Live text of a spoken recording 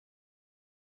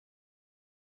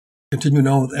Continuing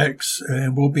on with Acts,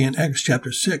 and we'll be in Acts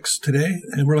chapter 6 today,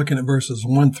 and we're looking at verses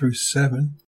 1 through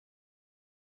 7.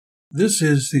 This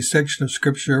is the section of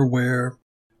Scripture where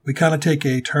we kind of take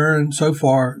a turn. So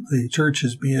far, the church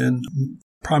has been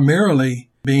primarily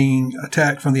being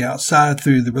attacked from the outside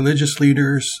through the religious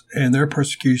leaders and their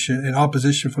persecution and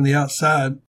opposition from the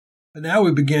outside. But now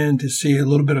we begin to see a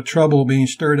little bit of trouble being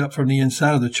stirred up from the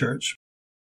inside of the church.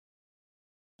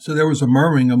 So there was a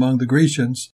murmuring among the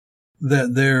Grecians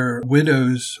that their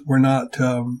widows were not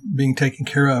being taken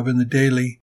care of in the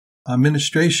daily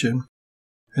administration.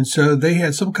 And so they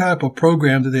had some kind of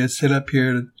program that they had set up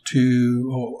here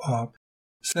to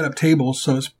set up tables.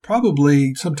 So it's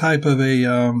probably some type of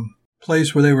a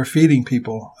place where they were feeding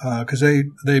people, because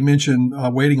they mentioned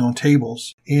waiting on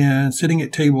tables and sitting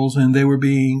at tables, and they were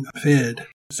being fed.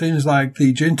 It seems like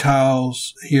the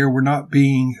Gentiles here were not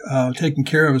being taken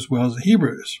care of as well as the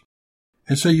Hebrews.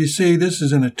 And so you see, this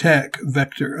is an attack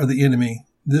vector of the enemy.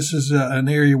 This is an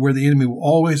area where the enemy will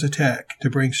always attack to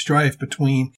bring strife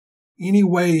between any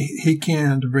way he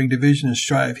can to bring division and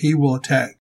strife. He will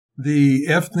attack. The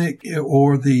ethnic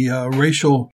or the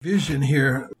racial division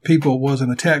here, people, was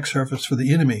an attack surface for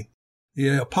the enemy.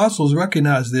 The apostles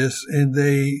recognized this, and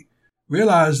they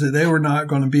realized that they were not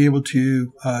going to be able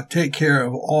to take care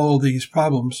of all these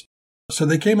problems. So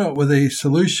they came up with a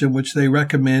solution which they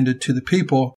recommended to the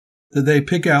people, that they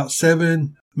pick out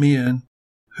 7 men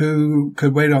who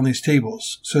could wait on these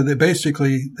tables. So they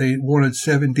wanted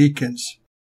 7 deacons.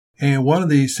 And one of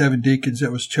these 7 deacons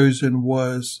that was chosen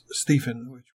was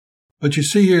Stephen. But you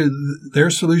see here, their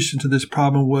solution to this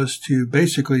problem was to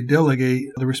basically delegate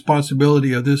the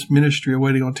responsibility of this ministry of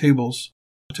waiting on tables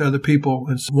to other people.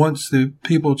 And once the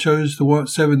people chose the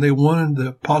 7 they wanted, the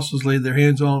apostles laid their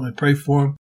hands on and prayed for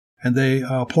them, and they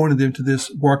appointed them to this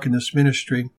work in this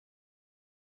ministry.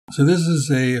 So this is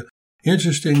a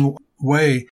interesting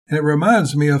way, and it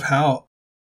reminds me of how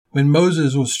when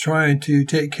Moses was trying to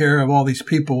take care of all these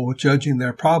people, judging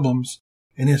their problems,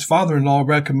 and his father-in-law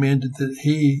recommended that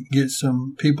he get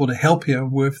some people to help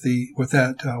him with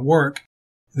that work.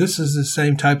 This is the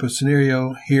same type of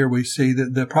scenario here. We see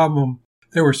that the problem,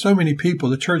 there were so many people,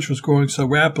 the church was growing so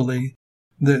rapidly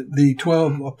that the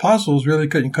 12 apostles really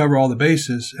couldn't cover all the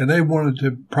bases, and they wanted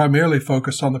to primarily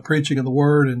focus on the preaching of the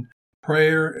word and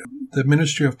prayer, the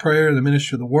ministry of prayer, the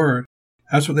ministry of the word.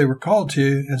 That's what they were called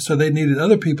to. And so they needed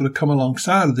other people to come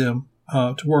alongside of them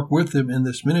to work with them in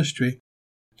this ministry.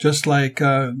 Just like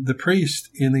the priests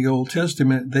in the Old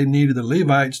Testament, they needed the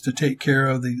Levites to take care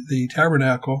of the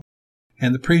tabernacle.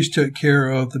 And the priests took care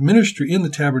of the ministry in the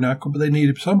tabernacle, but they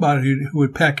needed somebody who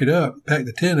would pack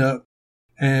the tent up,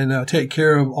 and take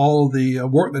care of all the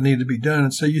work that needed to be done.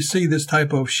 And so you see this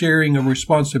type of sharing of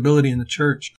responsibility in the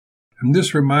church. And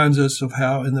this reminds us of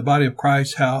how in the body of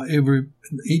Christ, how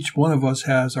each one of us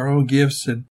has our own gifts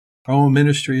and our own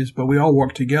ministries, but we all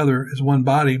work together as one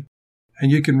body. And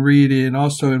you can read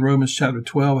also in Romans chapter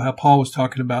 12 how Paul was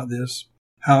talking about this,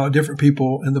 how different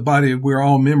people in the body, we're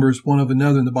all members one of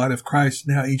another in the body of Christ,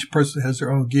 and how each person has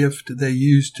their own gift that they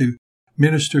use to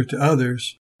minister to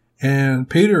others. And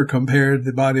Peter compared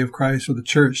the body of Christ or the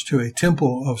church to a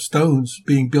temple of stones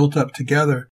being built up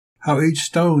together, how each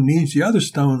stone needs the other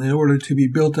stone in order to be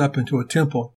built up into a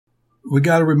temple. We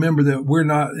got to remember that we're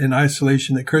not in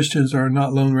isolation, that Christians are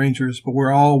not lone rangers, but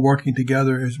we're all working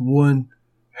together as one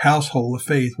household of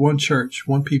faith, one church,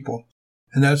 one people.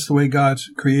 And that's the way God's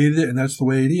created it, and that's the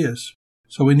way it is.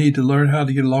 So we need to learn how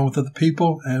to get along with other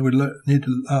people, and we need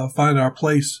to find our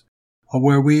place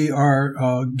where we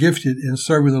are gifted in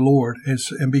serving the Lord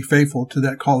and be faithful to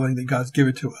that calling that God's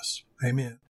given to us.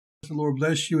 Amen. The Lord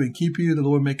bless you and keep you. The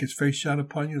Lord make his face shine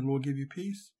upon you. The Lord give you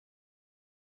peace.